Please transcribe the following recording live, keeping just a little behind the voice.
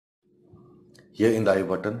Here in the I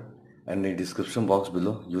button and in the description box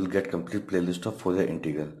below, you will get complete playlist of Fourier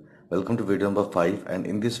integral. Welcome to video number 5, and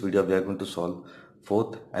in this video we are going to solve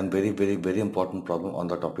fourth and very important problem on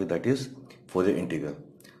the topic, that is Fourier integral.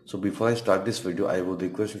 So before I start this video, I would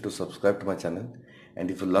request you to subscribe to my channel, and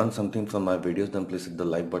if you learn something from my videos, then please hit the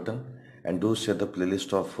like button and do share the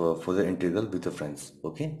playlist of Fourier integral with your friends.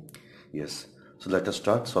 Okay? Yes. So let us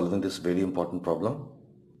start solving this very important problem.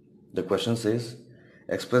 The question says,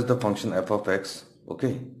 express the function f of x.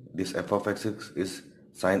 Okay, this f of x is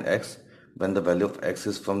sine x when the value of x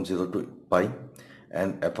is from 0 to pi,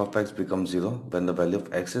 and f of x becomes 0 when the value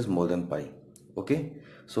of x is more than pi. Okay,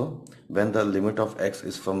 so when the limit of x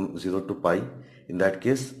is from 0 to pi, in that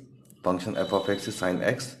case function f of x is sine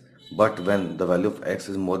x, but when the value of x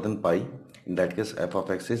is more than pi, in that case f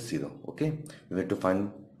of x is 0. Okay,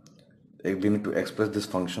 we need to express this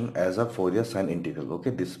function as a Fourier sine integral. Okay,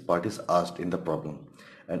 this part is asked in the problem,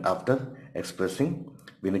 and after expressing,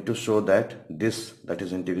 we need to show that this, that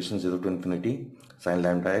is integration 0 to infinity sine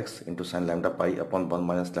lambda x into sine lambda pi upon 1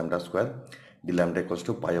 minus lambda square d lambda equals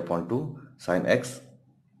to pi upon 2 sine x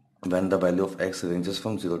when the value of x ranges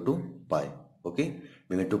from 0 to pi. Okay,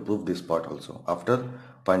 we need to prove this part also after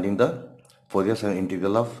finding the Fourier sine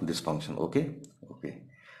integral of this function. Okay,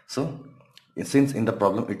 so since in the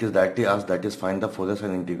problem it is directly asked, that is find the Fourier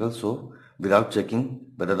sine integral, so without checking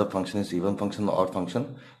whether the function is even function or odd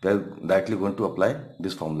function, we are directly going to apply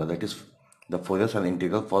this formula, that is the Fourier sine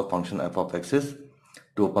integral for function f of x is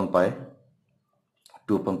 2 upon pi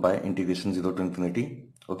integration 0 to infinity,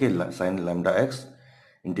 okay, sine lambda x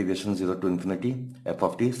integration 0 to infinity f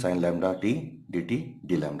of t sine lambda t dt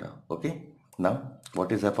d lambda. Okay, now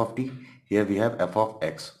what is f of t? Here we have f of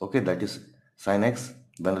x, okay, that is sine x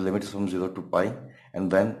when the limit is from 0 to pi,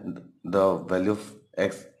 and when the value of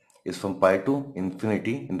x is from pi to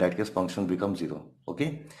infinity, in that case function becomes 0.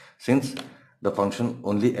 Okay, since the function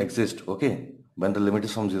only exists, okay, when the limit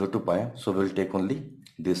is from 0 to pi, so we will take only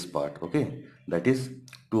this part. Okay, that is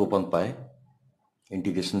 2 upon pi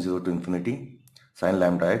integration 0 to infinity sine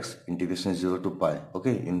lambda x integration 0 to pi.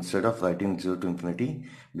 Okay, instead of writing 0 to infinity,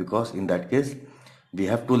 because in that case we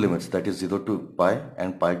have two limits, that is 0 to pi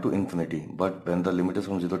and pi to infinity, but when the limit is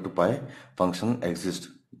from 0 to pi, function exists,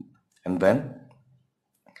 and when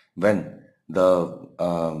the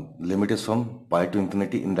limit is from pi to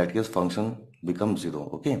infinity, in that case function becomes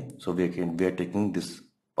 0. Okay, so we are taking this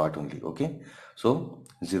part only. Okay, so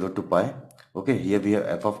 0 to pi. Okay, here we have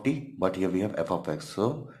f of t, but here we have f of x,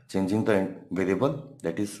 so changing the variable,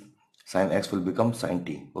 that is sine x will become sine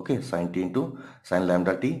t. Okay, sine t into sine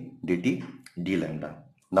lambda t dt d lambda.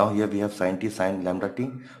 Now here we have sine t sine lambda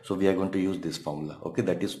t, so we are going to use this formula. Okay,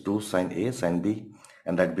 that is 2 sine a sine b,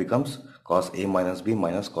 and that becomes cos a minus b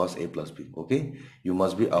minus cos a plus b. Okay, you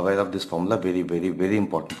must be aware of this formula, very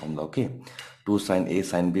important formula. Okay, 2 sine a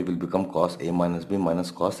sine b will become cos a minus b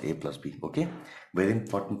minus cos a plus b. Okay, very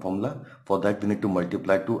important formula. For that we need to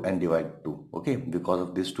multiply 2 and divide 2. Okay, because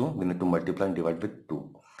of this 2 we need to multiply and divide with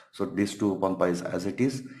 2. So this 2 upon pi is as it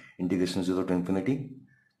is, integration 0 to infinity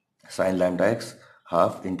sine lambda x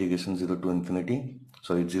half integration 0 to infinity,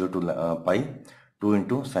 sorry 0 to pi 2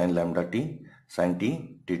 into sine lambda t sine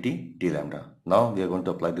t dt d lambda. Now we are going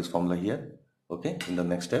to apply this formula here. Okay, in the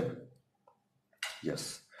next step.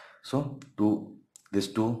 Yes, so this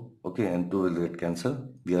 2, okay, and 2 will get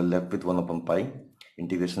cancelled. We are left with 1 upon pi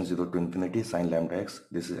integration 0 to infinity sine lambda x.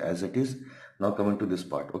 This is as it is. Now coming to this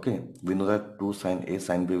part. Okay, we know that 2 sine a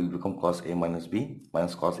sine b will become cos a minus b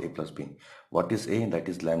minus cos a plus b. What is a? That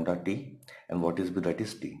is lambda t, and what is b? That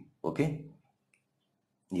is t. Okay,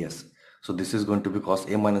 yes, so this is going to be cos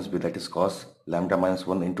a minus b, that is cos lambda minus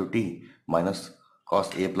 1 into t, minus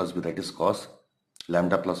cos a plus b, that is cos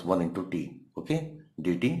lambda plus 1 into t. Okay,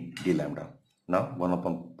 dt d lambda. Now 1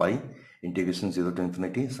 upon pi integration 0 to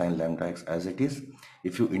infinity sine lambda x as it is.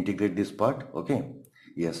 If you integrate this part, okay,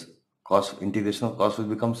 yes, cos integration of cos will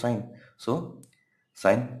become sine, so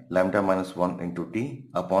sine lambda minus 1 into t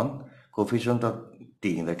upon coefficient of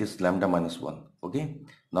t, that is lambda minus 1. Okay,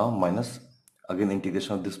 now minus again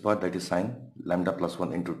integration of this part, that is sine lambda plus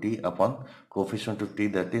 1 into t upon coefficient of t,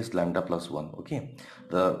 that is lambda plus 1. Okay,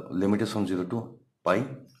 the limit is from 0 to pi.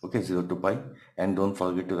 Okay, 0 to pi, and don't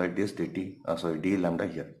forget to write this dt d lambda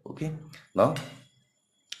here. Okay, now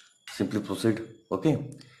simply proceed. Okay,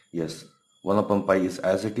 yes, 1 upon pi is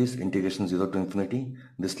as it is, integration 0 to infinity,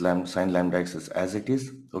 this sine lambda x is as it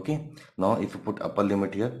is. Okay, now if you put upper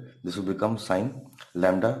limit here, this will become sine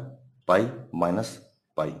lambda pi minus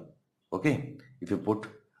pi. Okay, if you put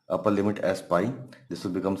upper limit as pi, this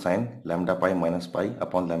will become sine lambda pi minus pi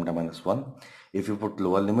upon lambda minus 1. If you put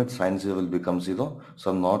lower limit, sine 0 will become 0.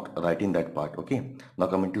 So I'm not writing that part. Okay. Now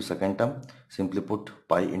coming to second term, simply put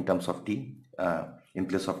pi in terms of t. In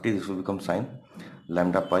place of t, this will become sine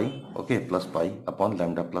lambda pi, okay, plus pi upon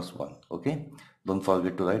lambda plus 1. Okay. Don't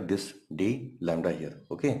forget to write this d lambda here.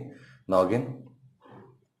 Okay. Now again,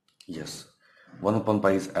 yes, 1 upon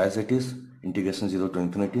pi is as it is, integration 0 to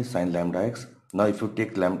infinity sine lambda x. Now if you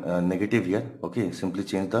take negative here, okay, simply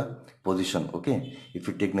change the position, okay. If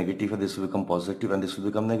you take negative here, this will become positive and this will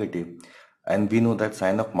become negative. And we know that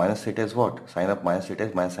sine of minus theta is what? Sine of minus theta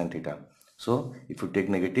is minus sine theta. So if you take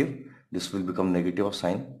negative, this will become negative of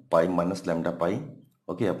sine pi minus lambda pi,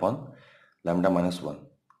 okay, upon lambda minus 1.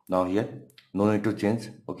 Now here, no need to change,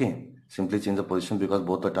 okay. Simply change the position because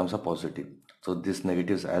both the terms are positive. So this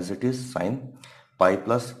negative is as it is, sine pi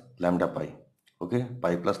plus lambda pi, okay,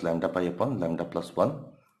 pi plus lambda pi upon lambda plus 1.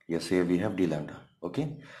 Yes, here we have d lambda,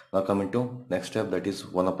 okay. Now coming to next step, that is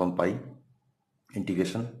 1 upon pi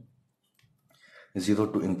integration 0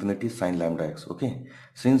 to infinity sine lambda x, okay.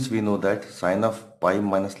 Since we know that sine of pi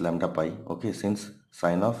minus lambda pi, okay, since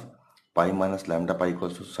sine of pi minus lambda pi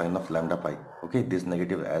equals to sine of lambda pi, okay, this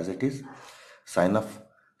negative as it is, sine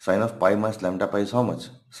of pi minus lambda pi is how much?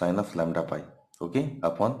 Sine of lambda pi, okay,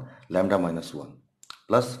 upon lambda minus 1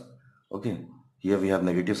 plus, okay, here we have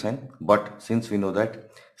negative sign, but since we know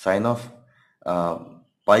that sine of uh,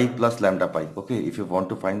 pi plus lambda pi, okay, if you want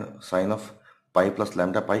to find sine of pi plus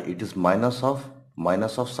lambda pi, it is minus of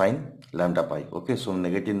sine lambda pi, okay. So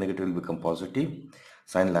negative will become positive,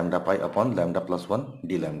 sine lambda pi upon lambda plus 1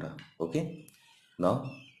 d lambda, okay. Now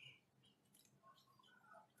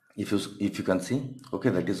if you can see, okay,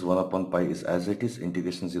 that is 1 upon pi is as it is,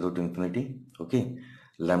 integration 0 to infinity, okay,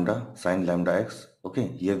 lambda sine lambda x, okay.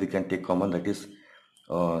 Here we can take common, that is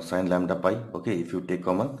sine lambda pi, okay. If you take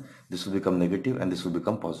common, this will become negative and this will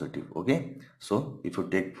become positive, okay. So if you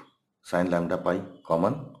take sine lambda pi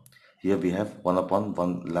common, here we have 1 upon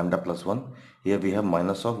 1 lambda plus 1, here we have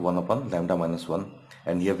minus of 1 upon lambda minus 1,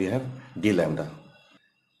 and here we have d lambda.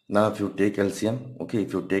 Now if you take LCM, okay,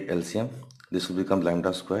 if you take LCM, this will become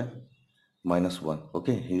lambda square minus 1,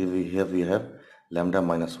 okay. Here we have lambda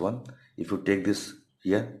minus 1. If you take this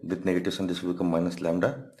here with negative sign, this will become minus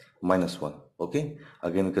lambda minus 1, okay.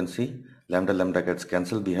 Again you can see lambda gets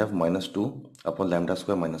cancelled, we have minus 2 upon lambda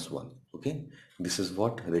square minus 1, okay. This is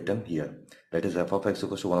what written here, that is f of x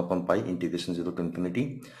equals to 1 upon pi integration 0 to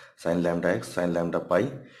infinity sine lambda x sine lambda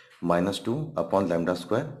pi minus 2 upon lambda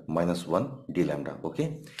square minus 1 d lambda,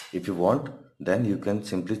 okay. If you want, then you can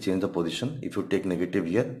simply change the position. If you take negative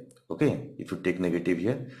here, okay, if you take negative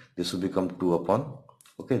here, this will become 2 upon,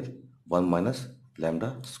 okay, 1 minus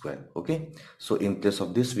lambda square, okay. So in place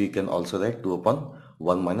of this, we can also write 2 upon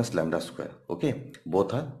 1 minus lambda square, okay.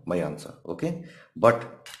 Both are my answer, okay.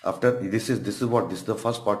 But after this is the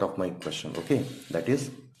first part of my question, okay. That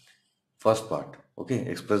is first part, okay.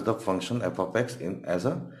 Express the function f of x in as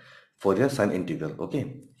a Fourier sine integral,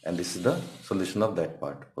 okay. And this is the solution of that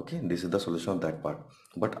part, okay. This is the solution of that part.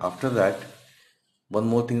 But after that, one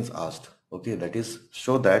more thing is asked, okay, that is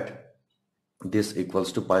show that this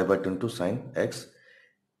equals to pi by 2 into sine x,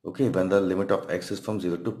 okay, when the limit of x is from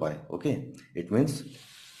 0 to pi, okay. It means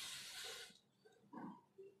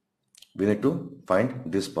we need to find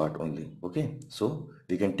this part only, okay. So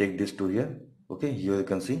we can take this 2 here, okay. Here you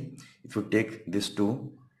can see, if you take this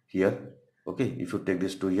 2 here, okay, if you take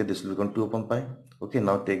this 2 here, this will become 2 upon pi, okay.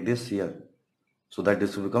 Now take this here, so that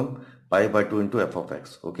this will become pi by 2 into f of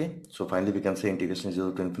x, okay. So finally we can say integration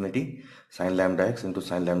 0 to infinity sine lambda x into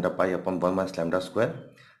sine lambda pi upon 1 minus lambda square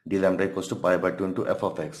d lambda equals to pi by 2 into f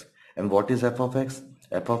of x. And what is f of x?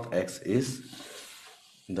 F of x is,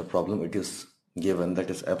 in the problem it is given, that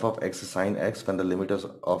is f of x is sine x when the limit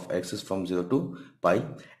of x is from 0 to pi,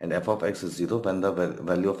 and f of x is 0 when the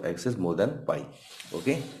value of x is more than pi,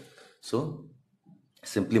 okay. So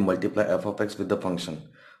simply multiply f of x with the function.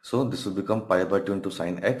 So this will become pi by 2 into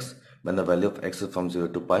sine x when the value of x is from 0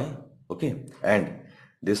 to pi, okay. And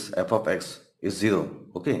this f of x is 0,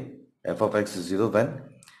 okay. F of x is 0 when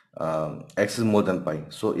x is more than pi.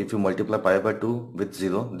 So if you multiply pi by 2 with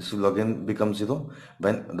 0, this will again become 0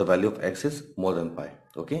 when the value of x is more than pi,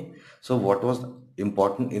 okay. So what was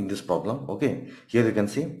important in this problem, okay, here you can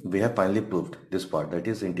see we have finally proved this part, that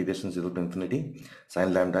is integration 0 to infinity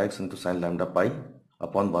sine lambda x into sine lambda pi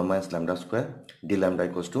upon 1 minus lambda square d lambda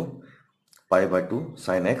equals to pi by 2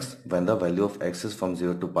 sine x when the value of x is from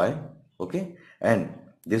 0 to pi, okay. And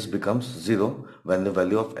this becomes 0 when the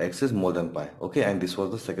value of x is more than pi, okay. And this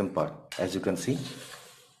was the second part, as you can see,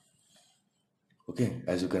 okay,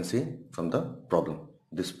 as you can see from the problem.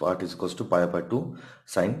 this part is equals to pi by 2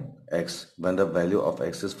 sine x when the value of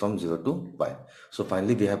x is from 0 to pi. So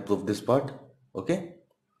finally we have proved this part. Okay.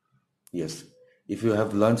 Yes. If you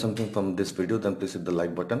have learned something from this video, then please hit the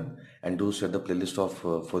like button and do share the playlist of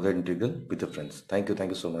Fourier integral with your friends. Thank you. Thank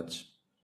you so much.